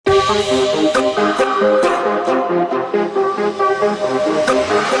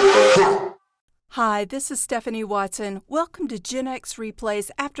Hi, this is Stephanie Watson. Welcome to Gen X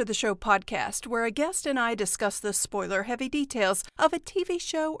Replays After the Show podcast, where a guest and I discuss the spoiler-heavy details of a TV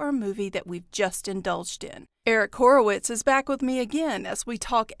show or movie that we've just indulged in. Eric Horowitz is back with me again as we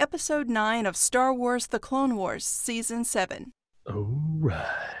talk Episode 9 of Star Wars The Clone Wars, Season 7. All right.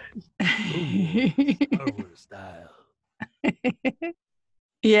 Star Wars style.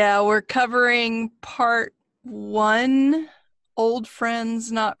 Yeah, we're covering Part 1, Old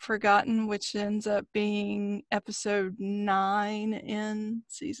Friends Not Forgotten, which ends up being Episode 9 in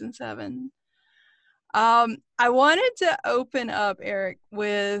Season 7. I wanted to open up, Eric,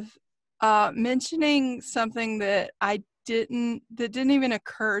 with mentioning something that didn't even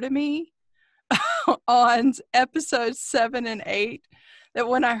occur to me on Episodes 7 and 8, that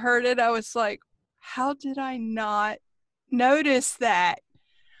when I heard it, I was like, how did I not notice that?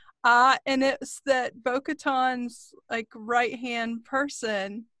 And it's that Bo-Katan's right-hand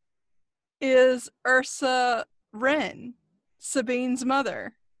person is Ursa Wren, Sabine's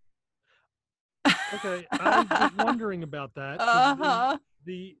mother. Okay, I was wondering about that. Uh-huh.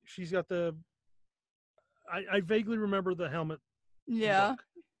 She's got the. I vaguely remember the helmet. Yeah.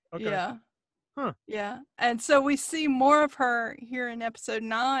 Okay. Yeah. Huh. Yeah. And so we see more of her here in Episode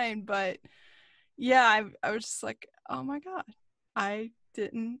 9, but yeah, I was just like, oh my God, I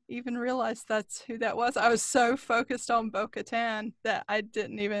didn't even realize that's who that was. I was so focused on Bo-Katan that I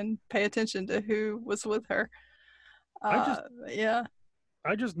didn't even pay attention to who was with her. I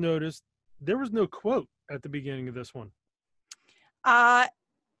just noticed there was no quote at the beginning of this one.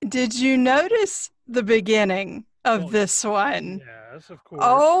 Did you notice the beginning of this one? Yes, of course.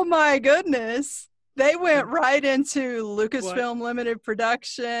 Oh my goodness. They went right into Lucasfilm Limited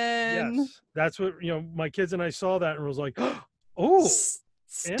Production. Yes, that's what, my kids and I saw that and was like, oh,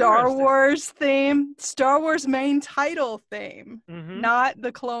 Star Wars theme, Star Wars main title theme, not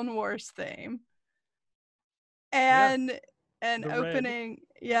the Clone Wars theme. And opening,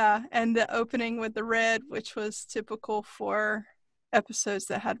 and the opening with the red, which was typical for episodes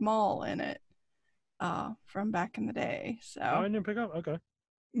that had Maul in it from back in the day. So I didn't pick up. Okay.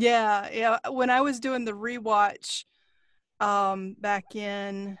 Yeah. When I was doing the rewatch back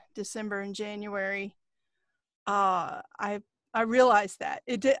in December and January, I realized that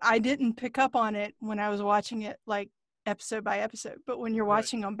I didn't pick up on it when I was watching it like episode by episode, but when you're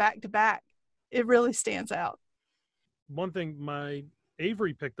watching them back to back, it really stands out. One thing my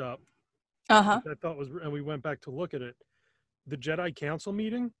Avery picked up, which I thought was, and we went back to look at it, the Jedi Council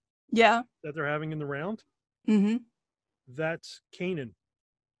meeting. Yeah. That they're having in the round. Mm-hmm. That's Kanan.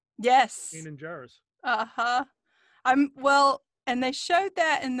 Yes. Kanan Jarrus. And they showed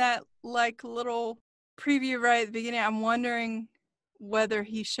that in that little preview right at the beginning. I'm wondering whether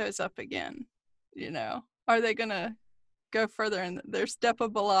he shows up again. Are they gonna go further? And there's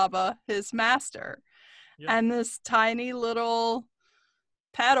Depa Billaba, his master, and this tiny little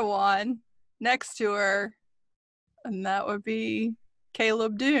Padawan next to her, and that would be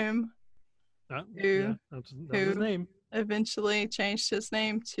Caleb Doom, who that's his name. Eventually changed his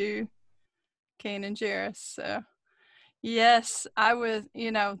name to Kanan Jarrus. So yes, I was,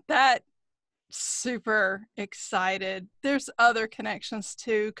 that super excited. There's other connections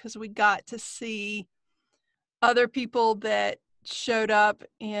too, because we got to see other people that showed up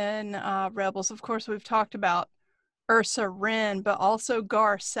in Rebels. Of course, we've talked about Ursa Wren, but also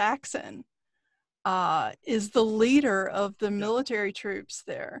Gar Saxon is the leader of the military troops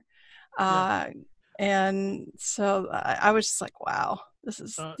there. And so I was just like, wow, this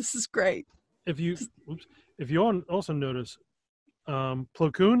is great. If you also notice,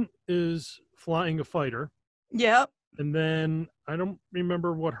 Plo Koon is flying a fighter. Yep. And then I don't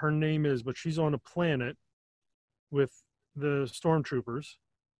remember what her name is, but she's on a planet with the stormtroopers.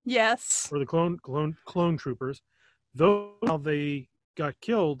 Yes. Or the clone troopers. Though how they got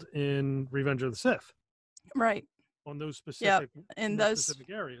killed in Revenge of the Sith. Right. On those specific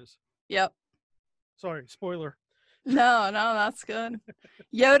specific areas. Yep. Sorry, spoiler. No, that's good.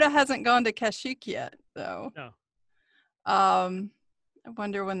 Yoda hasn't gone to Kashyyyk yet, though. No. I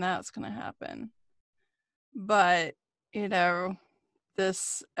wonder when that's going to happen. But,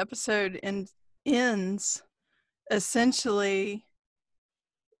 this episode ends essentially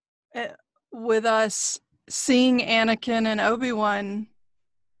with us seeing Anakin and Obi-Wan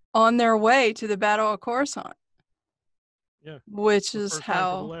on their way to the Battle of Coruscant. Yeah. Which is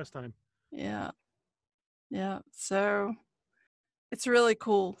how the last time. Yeah. Yeah. So it's really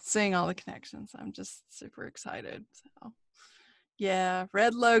cool seeing all the connections. I'm just super excited. So Yeah,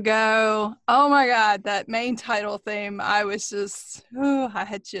 red logo. Oh my God, that main title theme. I was just, I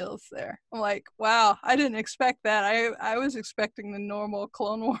had chills there. I'm like, wow, I didn't expect that. I was expecting the normal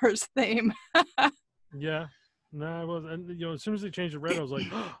Clone Wars theme. Yeah. No, I was, and as soon as they changed it red, I was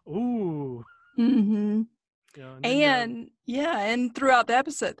like, ooh. Mm-hmm. And then you have, And yeah, and throughout the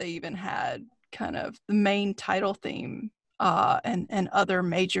episode, they even had kind of the main title theme, and other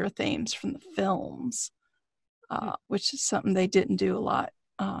major themes from the films, which is something they didn't do a lot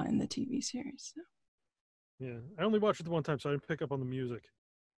in the TV series. So. yeah, I only watched it the one time, so I didn't pick up on the music.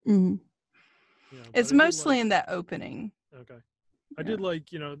 Mm-hmm. But It's I did mostly like. in that opening. Okay, I Yeah. did like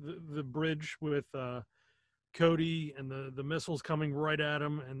the bridge with Cody and the missiles coming right at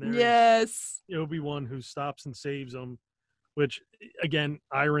him, and there's Yes. Obi-Wan who stops and saves him, which again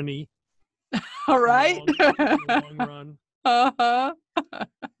irony All in the right. long in the long run. Uh-huh.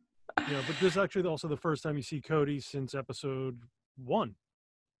 But this is actually also the first time you see Cody since episode 1.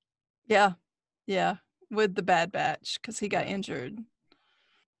 Yeah. Yeah. With the Bad Batch, because he got Yeah. injured.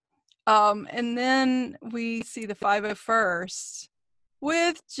 And then we see the 501st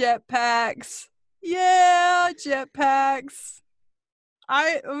with jetpacks. Yeah, jetpacks.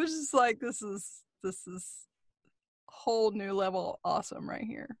 I was just like, this is whole new level awesome right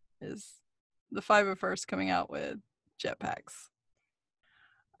here. Is the 501st coming out with jetpacks.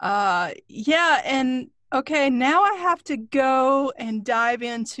 Yeah, and okay, now I have to go and dive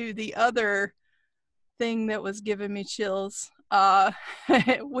into the other thing that was giving me chills,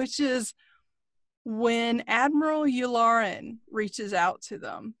 which is when Admiral Yularen reaches out to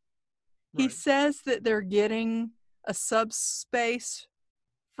them. He Right. says that they're getting a subspace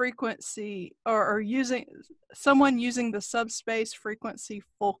frequency, or using the subspace frequency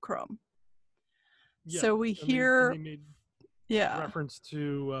fulcrum. Yeah. So we And they hear, made yeah, reference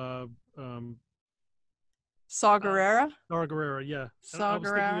to Saw Gerrera. Saw Gerrera. Yeah, and I Saw was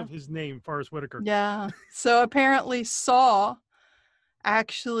thinking Gerrera. of his name, Forrest Whitaker. Yeah. So apparently Saw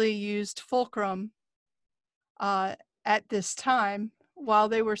actually used fulcrum at this time while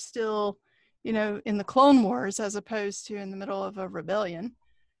they were still, in the Clone Wars, as opposed to in the middle of a rebellion.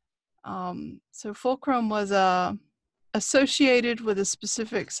 So fulcrum was associated with a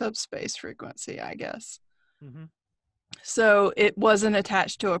specific subspace frequency, I guess. Mm-hmm. So it wasn't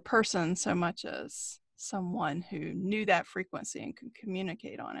attached to a person so much as someone who knew that frequency and could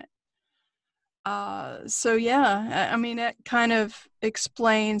communicate on it. So yeah, I mean, it kind of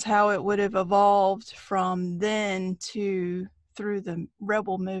explains how it would have evolved from then to through the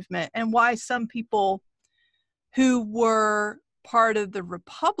rebel movement, and why some people who were part of the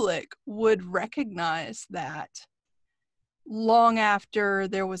Republic would recognize that long after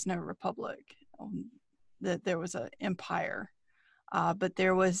there was no Republic, that there was an empire, but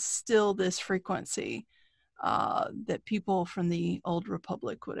there was still this frequency that people from the old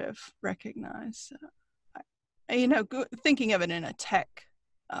Republic would have recognized. Thinking of it in a tech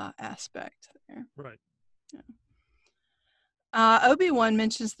aspect there. Right. Yeah. Obi-Wan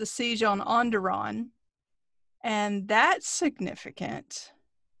mentions the siege on Onderon, and that's significant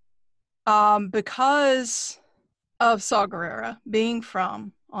because of Saw Gerrera being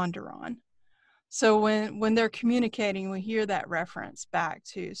from Onderon. So when they're communicating, we hear that reference back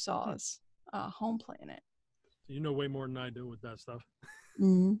to Saw's home planet. You know way more than I do with that stuff.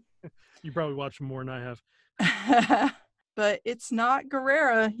 Mm-hmm. You probably watch more than I have. But it's not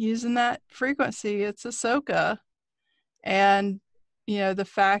Gerrera using that frequency. It's Ahsoka. And, the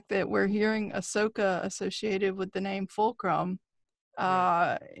fact that we're hearing Ahsoka associated with the name Fulcrum,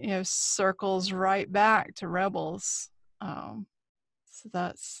 circles right back to Rebels. So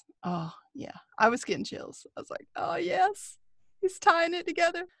that's, oh, yeah. I was getting chills. I was like, oh, yes. He's tying it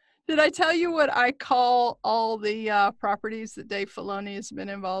together. Did I tell you what I call all the properties that Dave Filoni has been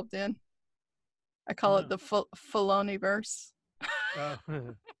involved in? I call it the Filoniverse.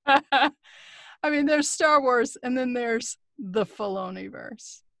 I mean, there's Star Wars, and then there's the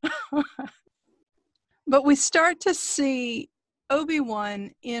Filoniverse. But we start to see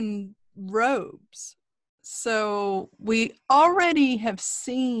Obi-Wan in robes. So we already have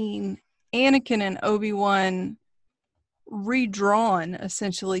seen Anakin and Obi-Wan redrawn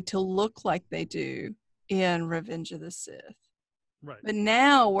essentially to look like they do in Revenge of the Sith. Right. But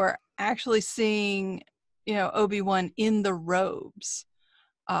now we're actually seeing, Obi-Wan in the robes.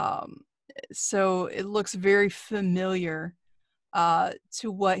 So it looks very familiar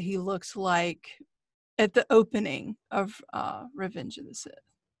to what he looks like at the opening of Revenge of the Sith.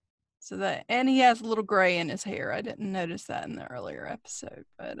 And he has a little gray in his hair. I didn't notice that in the earlier episode,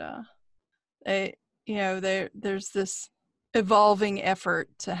 but there's this evolving effort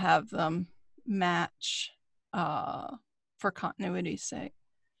to have them match for continuity's sake.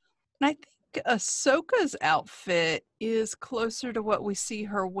 And I think Ahsoka's outfit is closer to what we see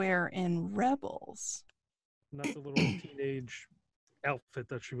her wear in Rebels. Not the little teenage outfit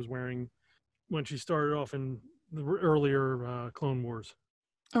that she was wearing when she started off in the earlier Clone Wars.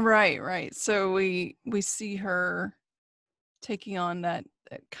 Right. So we see her taking on that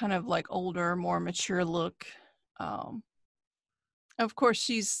kind of like older, more mature look. Of course,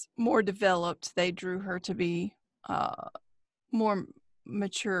 she's more developed. They drew her to be more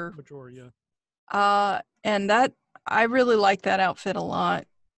mature. Mature, yeah. And that I really like that outfit a lot.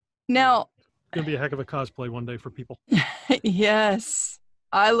 Now, it's gonna be a heck of a cosplay one day for people. yes,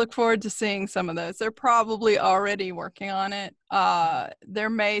 I look forward to seeing some of those. They're probably already working on it. There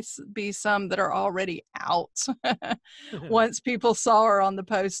may be some that are already out. Once people saw her on the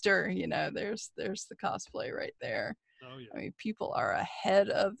poster, there's the cosplay right there. Oh yeah. I mean, people are ahead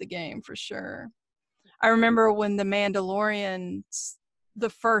of the game for sure. I remember when The Mandalorian, the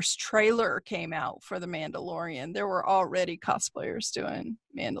first trailer came out for The Mandalorian, there were already cosplayers doing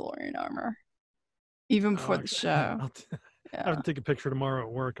Mandalorian armor, even before the show. I have to take a picture tomorrow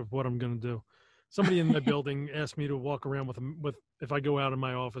at work of what I'm going to do. Somebody in my building asked me to walk around with if I go out in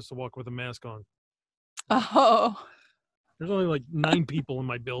my office to walk with a mask on. Oh. There's only like 9 people in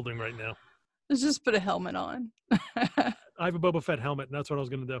my building right now. Let's just put a helmet on. I have a Boba Fett helmet, and that's what I was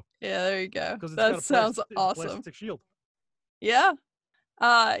going to do. Yeah, there you go. That sounds awesome. Plastic shield. Yeah.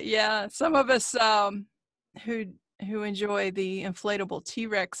 Yeah. Some of us who enjoy the inflatable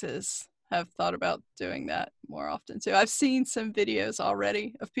T-Rexes have thought about doing that more often too. I've seen some videos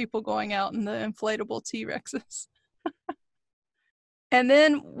already of people going out in the inflatable T-Rexes. And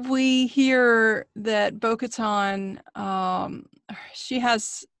then we hear that Bo-Katan, she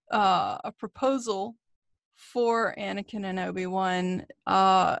has a proposal for Anakin and Obi-Wan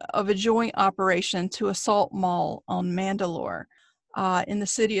of a joint operation to assault Maul on Mandalore in the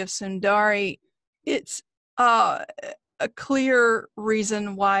city of Sundari. It's a clear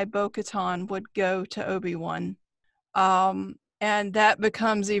reason why Bo-Katan would go to Obi-Wan. And that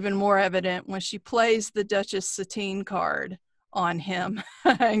becomes even more evident when she plays the Duchess Satine card on him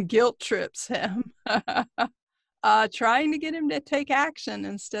and guilt trips him, trying to get him to take action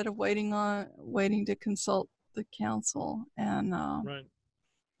instead of waiting to consult the council. And right.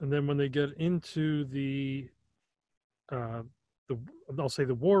 And then when they get into the I'll say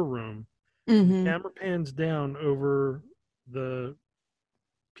the war room, the camera pans down over the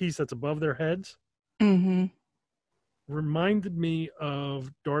piece that's above their heads. Reminded me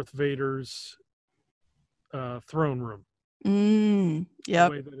of Darth Vader's throne room. Yeah.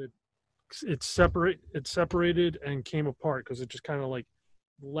 The way that it's separated and came apart because it just kind of like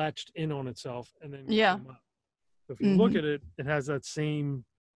latched in on itself and then came up. So if you look at it, it has that same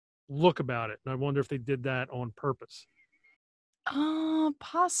look about it. And I wonder if they did that on purpose.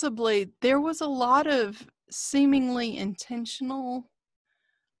 Possibly. There was a lot of seemingly intentional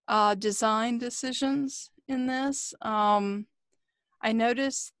design decisions in this. I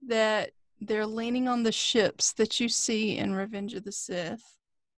noticed that they're leaning on the ships that you see in Revenge of the Sith,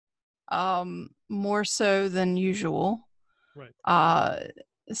 more so than usual. Right.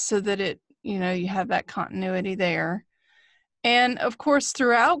 So that you have that continuity there. And of course,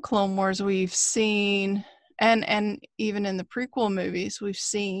 throughout Clone Wars, we've seen, and even in the prequel movies, we've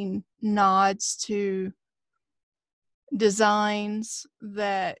seen nods to designs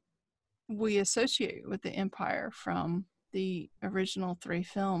that we associate with the Empire from the original 3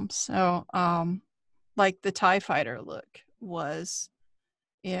 films. So, like the TIE fighter look was,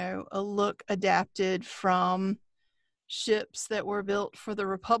 a look adapted from ships that were built for the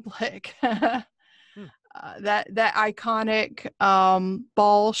Republic. That iconic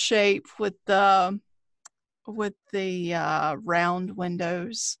ball shape with the round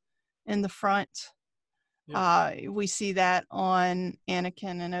windows in the front. We see that on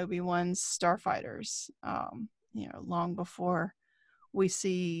Anakin and Obi-Wan's starfighters. Long before we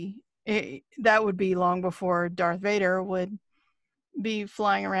see it, that would be long before Darth Vader would be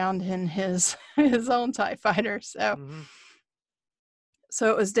flying around in his own TIE fighter. So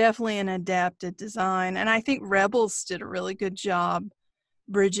it was definitely an adapted design. And I think Rebels did a really good job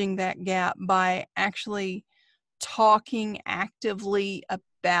bridging that gap by actually talking actively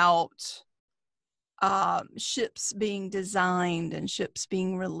about ships being designed and ships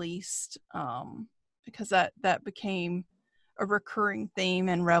being released, because that became a recurring theme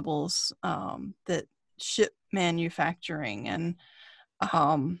in Rebels, that ship manufacturing and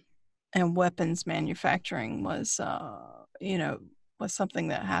weapons manufacturing was something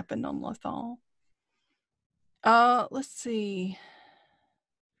that happened on Lothal. Let's see.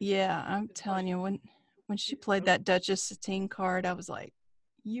 Yeah, I'm telling you, When she played that Duchess Satine card, I was like,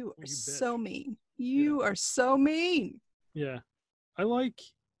 you are so mean. You are so mean. Yeah. I like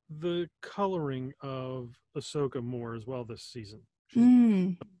the coloring of Ahsoka more as well this season.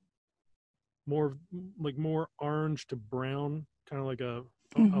 More orange to brown, kind of like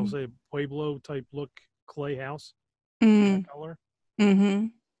I'll say a Pueblo type look clay house color.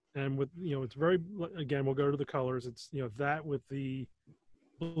 And with, it's very, again, we'll go to the colors. It's, that with the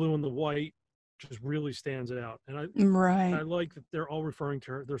blue and the white just really stands out. And I like that they're all referring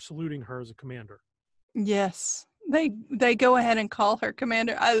to her. They're saluting her as a commander. Yes. They go ahead and call her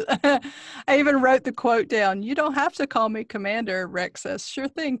commander. I even wrote the quote down. You don't have to call me commander, Rex says. Sure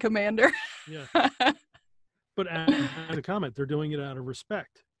thing, commander. Yeah. But as a comment, they're doing it out of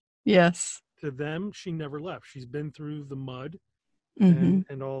respect. Yes. To them, she never left. She's been through the mud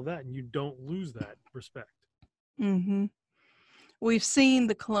and all of that, and you don't lose that respect. We've seen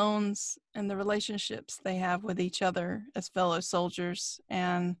the clones and the relationships they have with each other as fellow soldiers,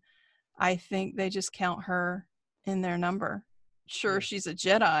 and I think they just count her in their number. Sure, she's a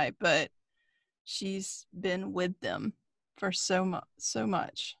Jedi, but she's been with them for so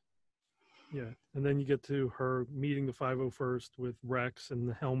much. Yeah, and then you get to her meeting the 501st with Rex, and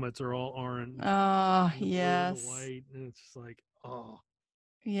the helmets are all orange. Oh, yes. Blue and white, and it's just like, oh.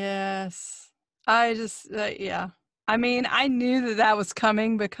 Yes. I just, yeah. I mean, I knew that was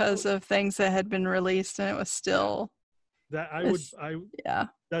coming because of things that had been released, and it was still. Yeah.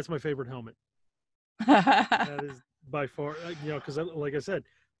 That's my favorite helmet. That is by far, because like I said,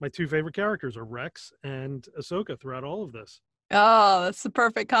 my two favorite characters are Rex and Ahsoka throughout all of this. Oh, that's the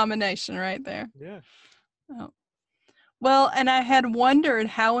perfect combination right there. Yeah. Oh. Well, and I had wondered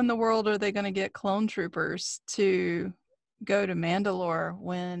how in the world are they going to get clone troopers to go to Mandalore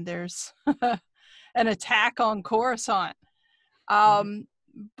when there's an attack on Coruscant.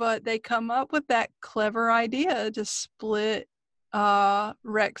 But they come up with that clever idea to split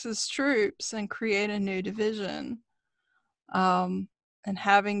Rex's troops and create a new division. And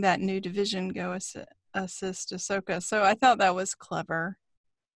having that new division go assist Ahsoka. So I thought that was clever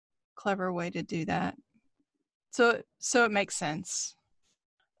way to do that. So it makes sense.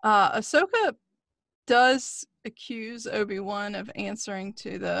 Ahsoka does accuse Obi-Wan of answering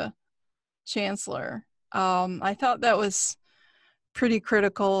to the Chancellor. I thought that was pretty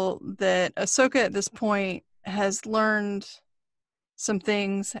critical that Ahsoka at this point has learned some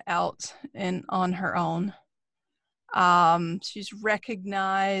things out and on her own. She's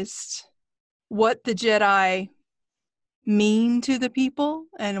recognized what the Jedi mean to the people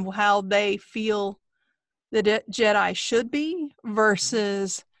and how they feel the Jedi should be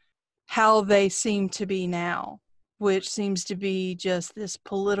versus how they seem to be now, which seems to be just this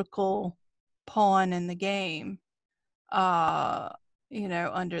political pawn in the game, under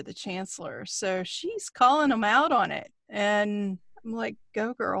the Chancellor. So she's calling them out on it. And I'm like,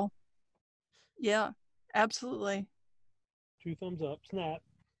 go girl. Yeah, absolutely. 2 thumbs up, snap.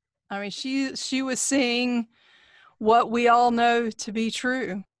 I mean, she was seeing what we all know to be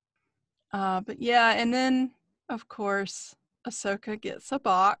true. But yeah, and then, of course, Ahsoka gets a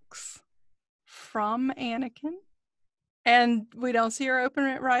box from Anakin. And we don't see her open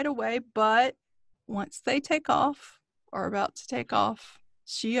it right away, but once they take off, or about to take off,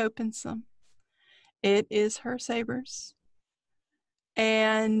 she opens them. It is her sabers.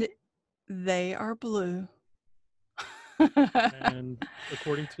 And they are blue. And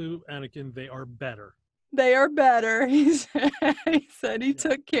according to Anakin, they are better. They are better. He said he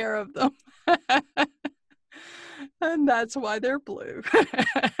took care of them. And that's why they're blue.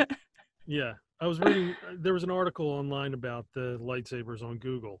 Yeah. I was reading, there was an article online about the lightsabers on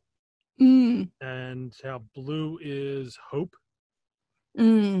Google. And how blue is hope.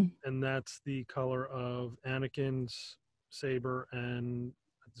 And that's the color of Anakin's saber. And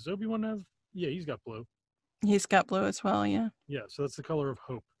does Obi-Wan have? Yeah, he's got blue. He's got blue as well, yeah. Yeah, so that's the color of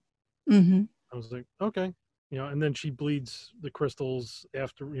hope. I was like, okay. And then she bleeds the crystals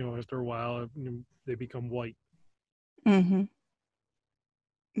after a while, they become white.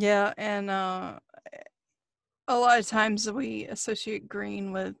 Yeah, and a lot of times we associate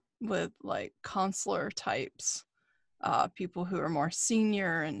green with like consular types, people who are more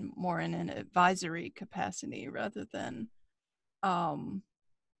senior and more in an advisory capacity rather than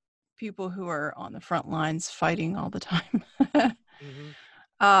people who are on the front lines fighting all the time.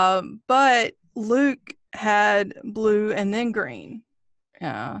 But Luke had blue and then green.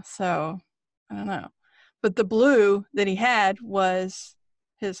 Yeah, so I don't know. But the blue that he had was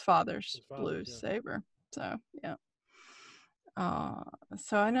his father's blue saber. So, yeah.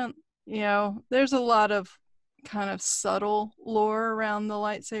 So I don't, there's a lot of kind of subtle lore around the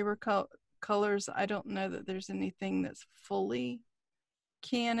lightsaber colors. I don't know that there's anything that's fully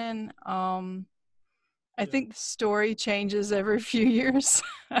canon. I think the story changes every few years.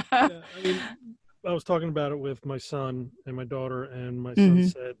 Yeah, I mean, I was talking about it with my son and my daughter, and my son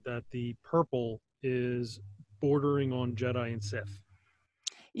said that the purple is bordering on Jedi and Sith.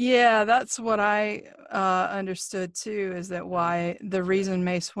 Yeah, that's what I understood too, is that why the reason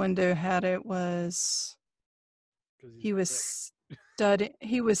Mace Windu had it was he was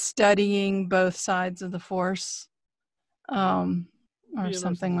studying both sides of the Force. Or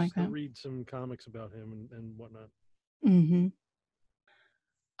something like that. Read some comics about him and whatnot.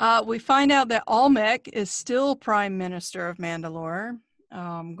 We find out that Almec is still Prime Minister of Mandalore.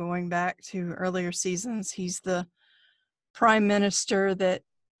 Going back to earlier seasons, he's the Prime Minister that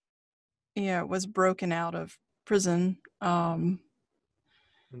was broken out of prison. And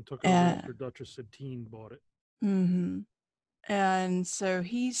took over after Duchess Satine bought it. And so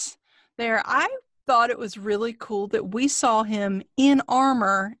he's there. I thought it was really cool that we saw him in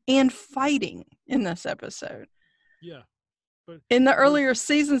armor and fighting in this episode. Yeah. But in the earlier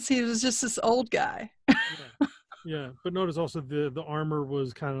seasons, he was just this old guy. Yeah. But notice also the armor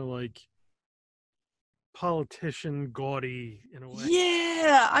was kind of like politician gaudy in a way.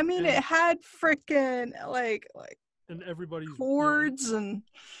 Yeah. I mean, it had freaking like and everybody's cords and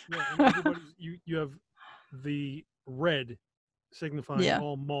everybody's you have the red signifying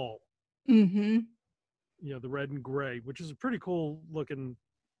all Maul. The red and gray, which is a pretty cool looking.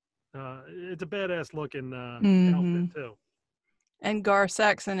 It's a badass looking outfit too. And Gar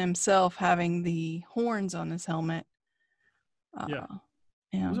Saxon himself having the horns on his helmet. Was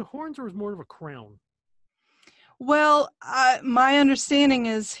it horns or was it more of a crown? Well, my understanding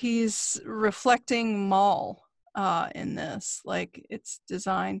is he's reflecting Maul in this. Like, it's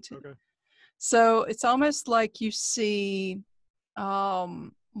designed to. Okay. So it's almost like you see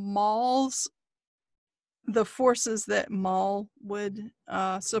Maul's, the forces that Maul would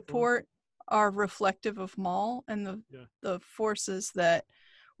support are reflective of Maul, and the forces that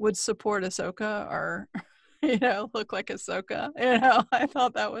would support Ahsoka are, look like Ahsoka. I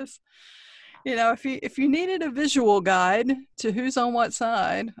thought that was, if you needed a visual guide to who's on what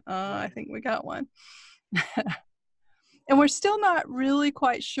side, I think we got one. And we're still not really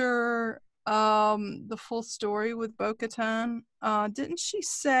quite sure the full story with Bo-Katan. Didn't she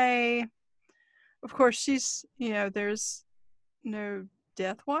say, of course she's, there's no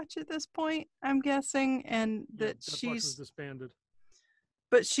Death Watch at this point, I'm guessing, and that she's disbanded.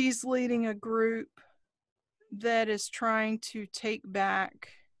 But she's leading a group that is trying to take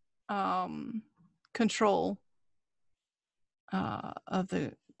back control of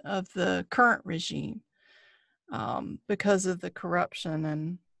the current regime because of the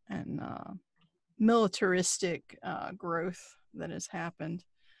corruption and militaristic growth that has happened.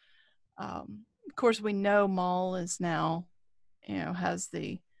 Of course, we know Maul is now, has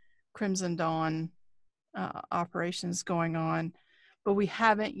the Crimson Dawn operations going on, but we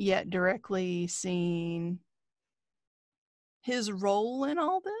haven't yet directly seen his role in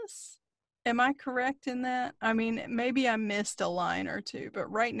all this. Am I correct in that? I mean, maybe I missed a line or two,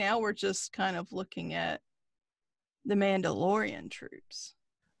 but right now we're just kind of looking at the Mandalorian troops.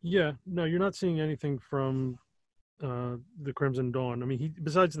 Yeah, no, you're not seeing anything from the Crimson Dawn. I mean,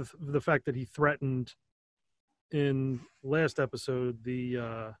 besides the fact that he threatened in last episode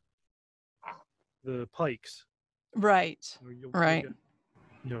the Pikes, right? Right.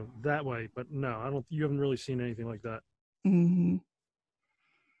 That way. But no, you haven't really seen anything like that.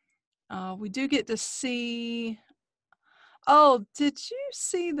 We do get to see. Oh, did you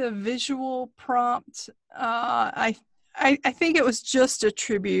see the visual prompt? I think it was just a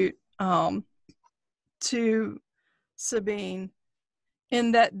tribute to Sabine,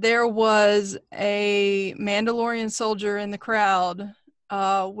 in that there was a Mandalorian soldier in the crowd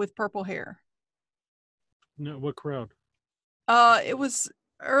with purple hair. No, what crowd? It was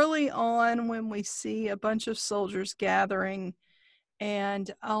early on when we see a bunch of soldiers gathering,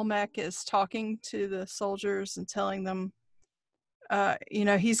 and Almec is talking to the soldiers and telling them,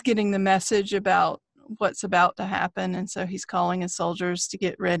 he's getting the message about what's about to happen, and so he's calling his soldiers to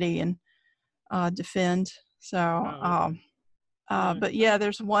get ready and defend. So, but yeah,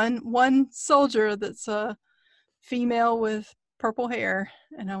 there's one soldier that's a female with purple hair,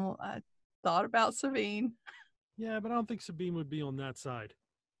 and I thought about Sabine. Yeah, but I don't think Sabine would be on that side.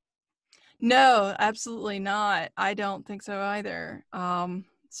 No, absolutely not. I don't think so either.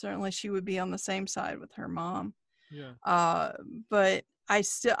 Certainly she would be on the same side with her mom. Yeah. But I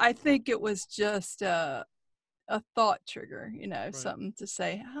think it was just a thought trigger, right. Something to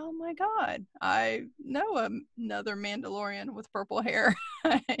say, oh my God, I know another Mandalorian with purple hair,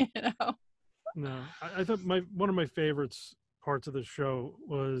 No, I thought one of my favorites parts of the show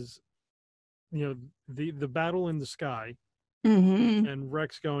was, the battle in the sky, and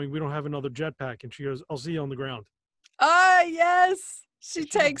Rex going, "We don't have another jetpack," and she goes, "I'll see you on the ground." Ah, yes. She She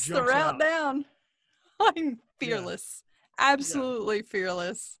takes the route out. down. I'm fearless. Yeah. Absolutely yeah.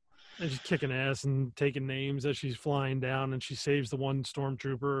 Fearless. And she's kicking ass and taking names as she's flying down, and she saves the one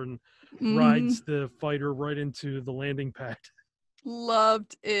stormtrooper and rides the fighter right into the landing pad.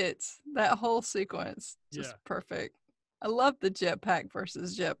 Loved it. That whole sequence. Just perfect. I love the jetpack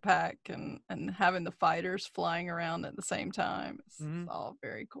versus jetpack and having the fighters flying around at the same time. It's all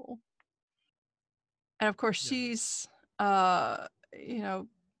very cool. And of course, she's, kind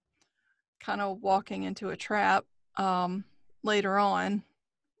of walking into a trap later on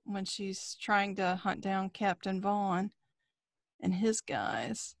when she's trying to hunt down Captain Vaughn and his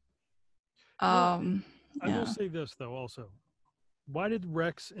guys. I will say this, though, also. Why did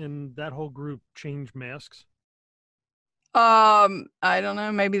Rex and that whole group change masks? I don't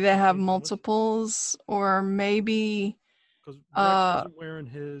know. Maybe they have multiples, or maybe because Rex wasn't wearing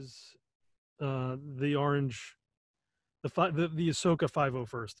his the orange, the Ahsoka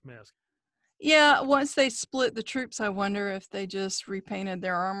 501st mask. Yeah, once they split the troops, I wonder if they just repainted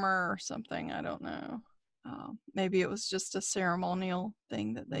their armor or something. I don't know. Maybe it was just a ceremonial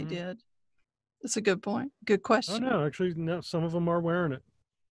thing that they did. That's a good point. Good question. Oh no, actually, no. Some of them are wearing it.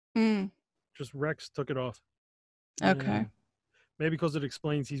 Just Rex took it off. Okay. Maybe because it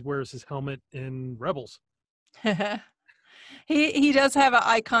explains he wears his helmet in Rebels. He does have an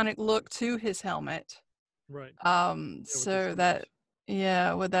iconic look to his helmet. Right. So that,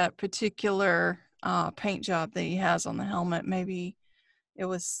 with that particular paint job that he has on the helmet, maybe it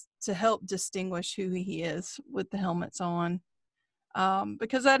was to help distinguish who he is with the helmets on.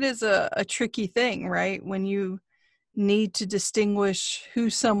 Because that is a tricky thing, right? When you need to distinguish who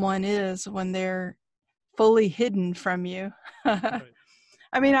someone is when they're fully hidden from you. Right.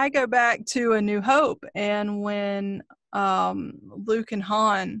 I mean, I go back to A New Hope, and when Luke and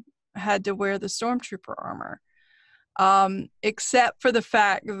Han had to wear the stormtrooper armor, except for the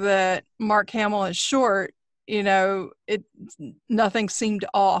fact that Mark Hamill is short, nothing seemed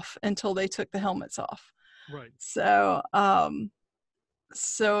off until they took the helmets off. Right. So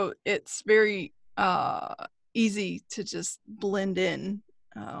it's very easy to just blend in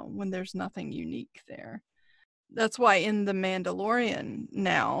when there's nothing unique there. That's why in The Mandalorian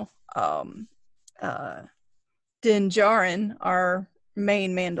now, Din Djarin, our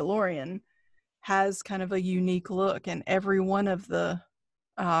main Mandalorian, has kind of a unique look, and every one of the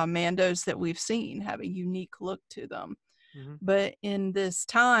Mandos that we've seen have a unique look to them. But in this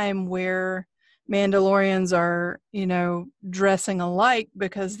time where Mandalorians are, dressing alike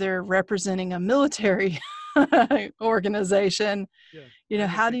because they're representing a military organization,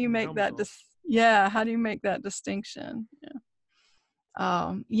 how do you make that how do you make that distinction?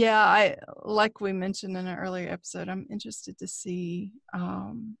 I, like we mentioned in an earlier episode, I'm interested to see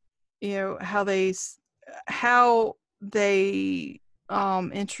how they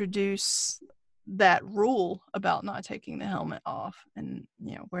introduce that rule about not taking the helmet off, and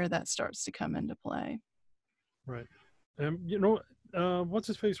where that starts to come into play. Right. What's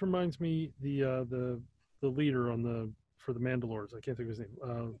his face reminds me the leader for the Mandalores. I can't think of his name.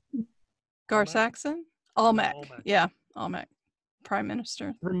 Gar Saxon? Almec. Yeah, Almec. Prime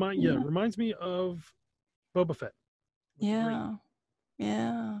Minister. Reminds me of Boba Fett. Yeah.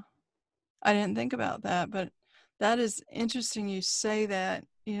 I didn't think about that, but that is interesting you say that.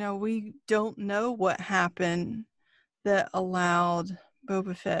 We don't know what happened that allowed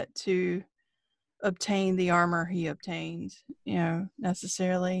Boba Fett to obtain the armor he obtained,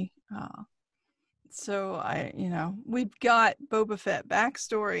 necessarily. So we've got Boba Fett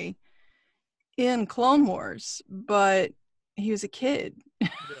backstory in Clone Wars, but he was a kid.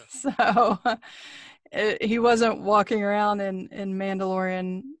 So he wasn't walking around in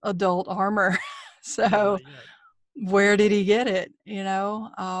Mandalorian adult armor. So where did he get it?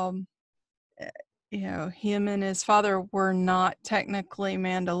 Him and his father were not technically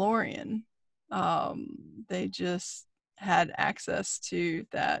Mandalorian. They just had access to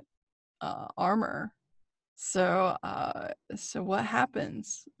that armor. So what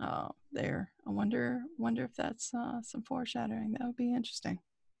happens there? I wonder if that's some foreshadowing. That would be interesting.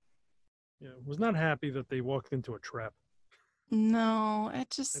 Yeah, was not happy that they walked into a trap. No,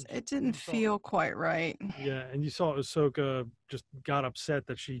 it didn't feel quite right. Yeah, and you saw Ahsoka just got upset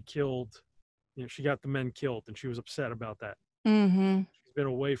that she killed, she got the men killed, and she was upset about that. She's been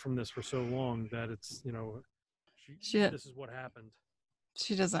away from this for so long that it's, this is what happened.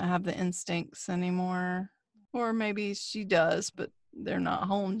 She doesn't have the instincts anymore. Or maybe she does, but they're not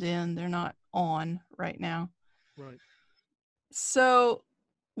honed in. They're not on right now. Right. So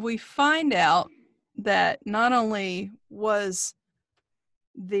we find out that not only was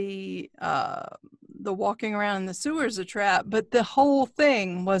the walking around in the sewers a trap, but the whole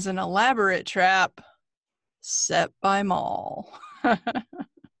thing was an elaborate trap set by Maul.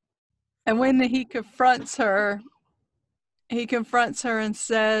 And when he confronts her and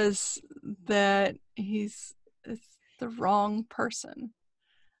says that it's the wrong person.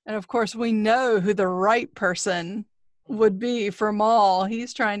 And of course, we know who the right person would be for Maul.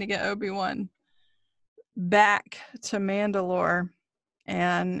 He's trying to get Obi-Wan back to Mandalore.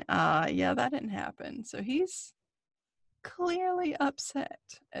 And that didn't happen. So he's clearly upset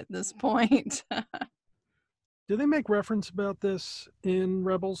at this point. Did they make reference about this in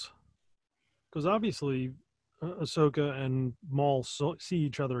Rebels? Because obviously, Ahsoka and Maul see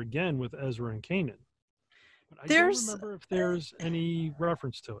each other again with Ezra and Kanan. But I don't remember if there's any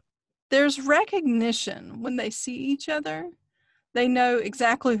reference to it. There's recognition when they see each other. They know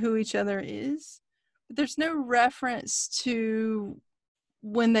exactly who each other is. But there's no reference to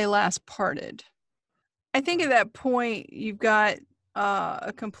when they last parted. I think at that point, you've got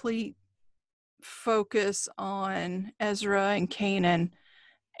a complete focus on Ezra and Kanan,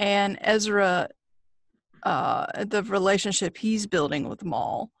 and Ezra, the relationship he's building with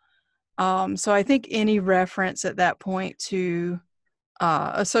Maul. So I think any reference at that point to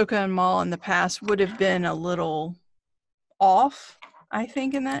Ahsoka and Maul in the past would have been a little off, I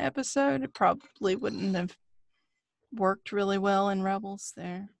think, in that episode. It probably wouldn't have worked really well in Rebels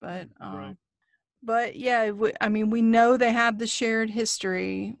there. But right. But yeah, we know they have the shared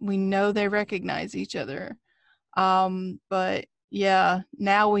history. We know they recognize each other. But yeah,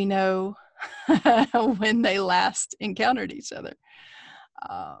 now we know when they last encountered each other,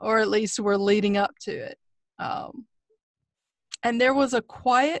 or at least we're leading up to it. And there was a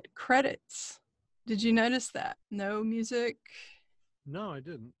quiet credits. Did you notice that? No music? No, I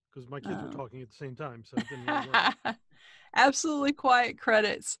didn't, because my kids were talking at the same time, so it didn't really work. Absolutely quiet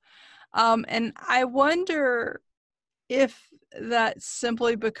credits. And I wonder if that's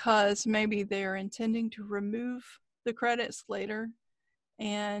simply because maybe they're intending to remove the credits later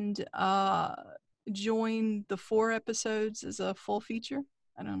and join the 4 episodes as a full feature.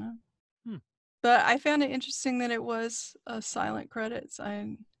 I don't know. But I found it interesting that it was silent credits.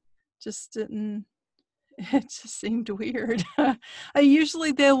 I just didn't, it just seemed weird.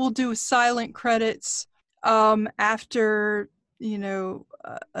 Usually they will do silent credits after,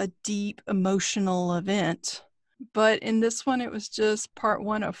 a deep emotional event. But in this one, it was just part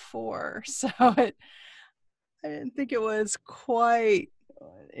 1 of 4. So I didn't think it was quite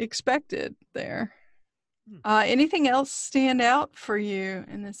expected there. Anything else stand out for you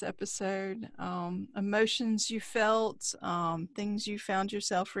in this episode? Emotions you felt, things you found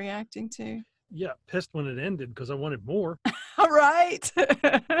yourself reacting to? Yeah, pissed when it ended because I wanted more. All right.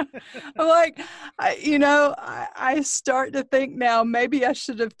 I'm like, I start to think now maybe I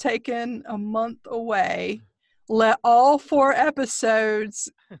should have taken a month away, let all 4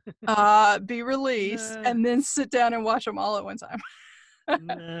 episodes be released, and then sit down and watch them all at one time.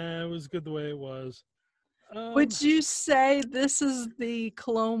 Nah, it was good the way it was. Would you say this is the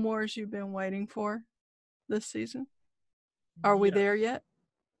Clone Wars you've been waiting for this season? Are we there yet?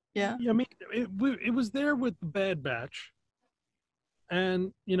 Yeah. I mean, it was there with the Bad Batch.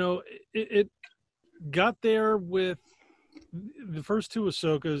 And, it got there with the first 2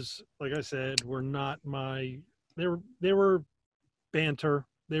 Ahsokas, like I said, were not they were banter.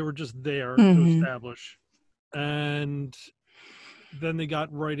 They were just there to establish. And then they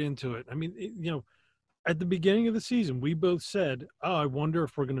got right into it. I mean, at the beginning of the season, we both said, "Oh, I wonder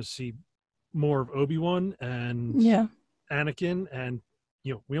if we're going to see more of Obi-Wan and Anakin." And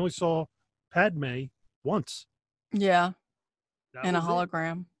we only saw Padme once. Yeah, and a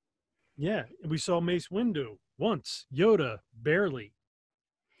hologram. Yeah, we saw Mace Windu once. Yoda barely.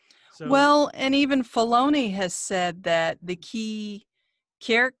 So, well, and even Filoni has said that the key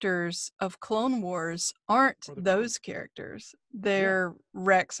characters of Clone Wars aren't those characters. They're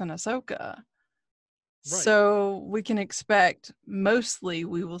Rex and Ahsoka. Right. So we can expect mostly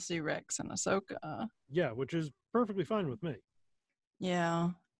we will see Rex and Ahsoka. Yeah, which is perfectly fine with me.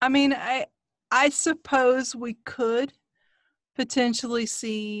 Yeah. I mean, I suppose we could potentially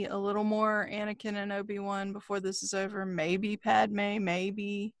see a little more Anakin and Obi-Wan before this is over. Maybe Padme,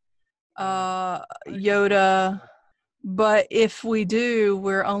 maybe Yoda. But if we do,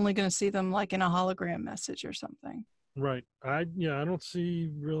 we're only going to see them like in a hologram message or something. Right. I don't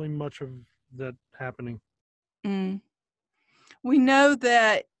see really much of that happening. We know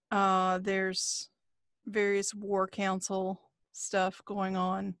that there's various war council stuff going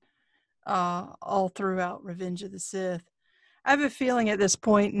on all throughout Revenge of the Sith. I have a feeling at this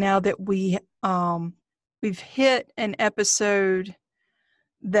point now that we've hit an episode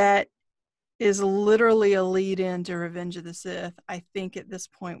that is literally a lead in to Revenge of the Sith. I think at this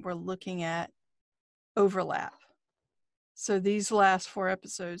point we're looking at overlap. So these last 4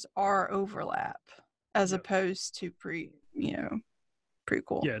 episodes are overlap as opposed to prequel.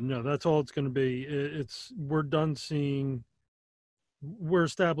 Yeah, no, that's all it's going to be. We're done seeing. We're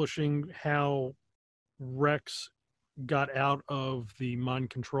establishing how Rex got out of the mind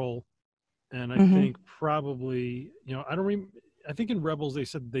control, and I think probably, I think in Rebels they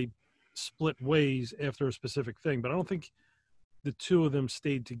said they split ways after a specific thing, but I don't think the two of them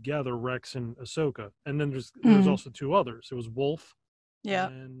stayed together, Rex and Ahsoka. And then there's also 2 others. It was Wolf,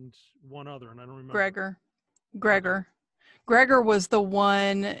 and one other, and I don't remember. Gregor was the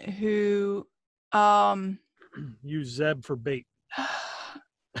one who used Zeb for bait.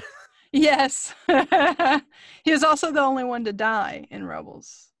 Yes. He was also the only one to die in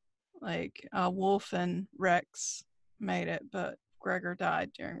Rebels. Like Wolf and Rex made it, but Gregor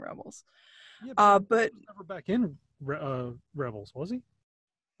died during Rebels. Yeah, but he was never back in Rebels, was he?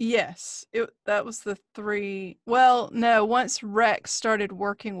 Yes, that was the 3. Well, no, once Rex started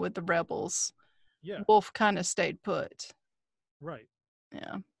working with the Rebels, Wolf kind of stayed put. Right.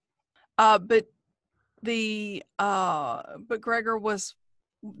 Yeah. But Gregor was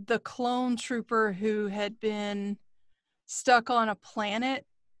the clone trooper who had been stuck on a planet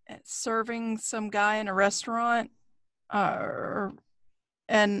serving some guy in a restaurant, and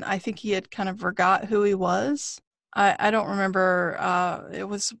I think he had kind of forgot who he was. I don't remember. It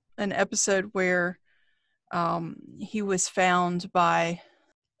was an episode where he was found by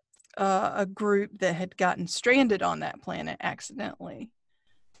a group that had gotten stranded on that planet accidentally.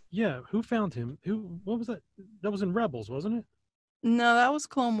 Yeah, who found him? What was that? That was in Rebels, wasn't it? No, that was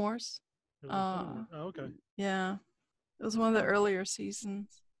Clone Wars. Okay. Yeah. It was one of the earlier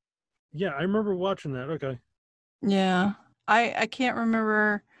seasons. Yeah, I remember watching that. Okay. Yeah. I can't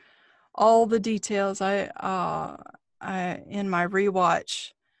remember all the details. I in my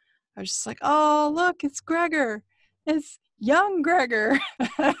rewatch, I was just like, oh, look, it's Gregor. It's young Gregor.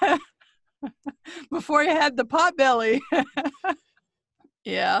 Before he had the pot belly.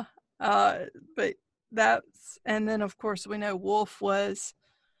 Yeah. But that's, and then of course we know Wolf was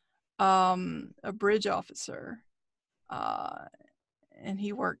a bridge officer, and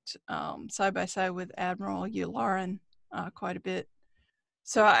he worked side by side with Admiral Yularen quite a bit.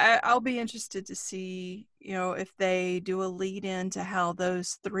 So I'll be interested to see, if they do a lead in to how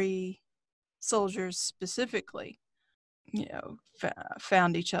those 3 soldiers specifically,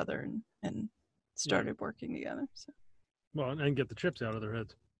 found each other and started working together. So. Well, and get the chips out of their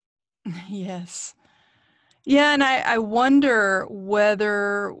heads. Yes. Yeah, and I wonder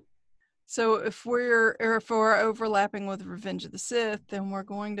whether, so if we're overlapping with Revenge of the Sith, then we're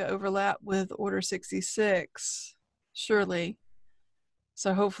going to overlap with Order 66, surely.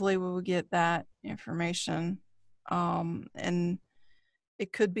 So hopefully we will get that information. And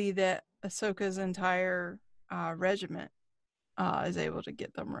it could be that Ahsoka's entire regiment is able to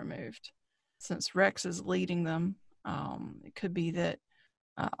get them removed. Since Rex is leading them, it could be that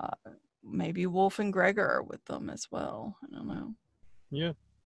maybe Wolf and Gregor are with them as well. I don't know. Yeah,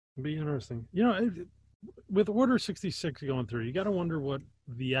 it'd be interesting. With Order 66 going through, you got to wonder what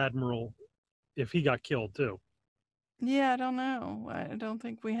the Admiral, if he got killed too. Yeah, I don't know. I don't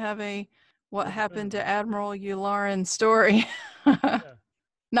think we have what happened to Admiral Yularen story.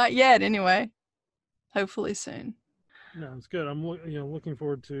 Not yet, anyway. Hopefully soon. No, it's good. I'm looking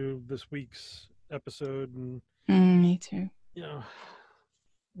forward to this week's episode, and me too.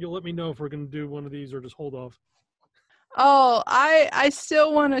 You'll let me know if we're going to do one of these or just hold off. Oh, I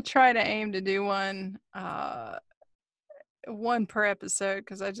still want to try to aim to do one per episode,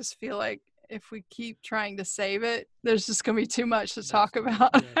 because I just feel like if we keep trying to save it, there's just going to be too much to talk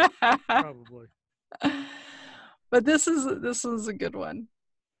about. Yeah, probably. But this was a good one.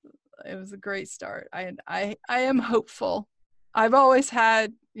 It was a great start. I am hopeful. I've always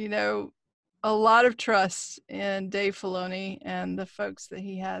had, a lot of trust in Dave Filoni and the folks that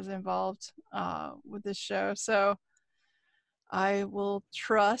he has involved with this show. So I will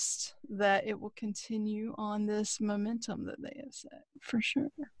trust that it will continue on this momentum that they have set, for sure.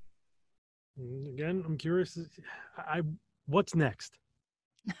 Again, I'm curious. What's next?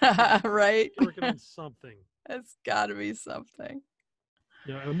 Right? Working on something. It's got to be something.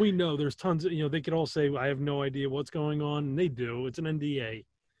 And we know there's tons of, they could all say, I have no idea what's going on. And they do. It's an NDA.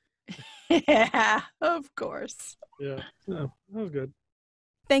 Yeah, of course. Yeah, no, that was good.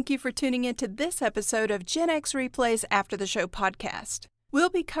 Thank you for tuning in to this episode of Gen X Replays After the Show podcast. We'll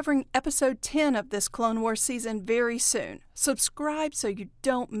be covering episode 10 of this Clone Wars season very soon. Subscribe so you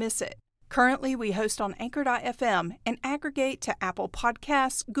don't miss it. Currently, we host on Anchor.fm and aggregate to Apple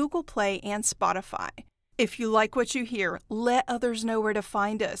Podcasts, Google Play, and Spotify. If you like what you hear, let others know where to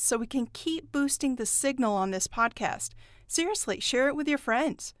find us so we can keep boosting the signal on this podcast. Seriously, share it with your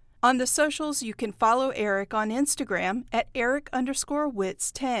friends. On the socials, you can follow Eric on Instagram at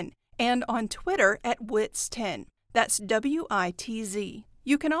Eric_Witz10 and on Twitter at Witz10. That's WITZ.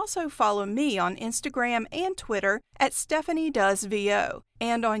 You can also follow me on Instagram and Twitter at StephanieDoesVO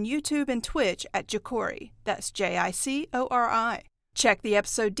and on YouTube and Twitch at Jicori. That's JICORI. Check the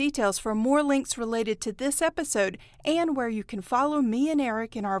episode details for more links related to this episode and where you can follow me and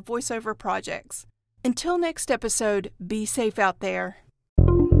Eric in our voiceover projects. Until next episode, be safe out there.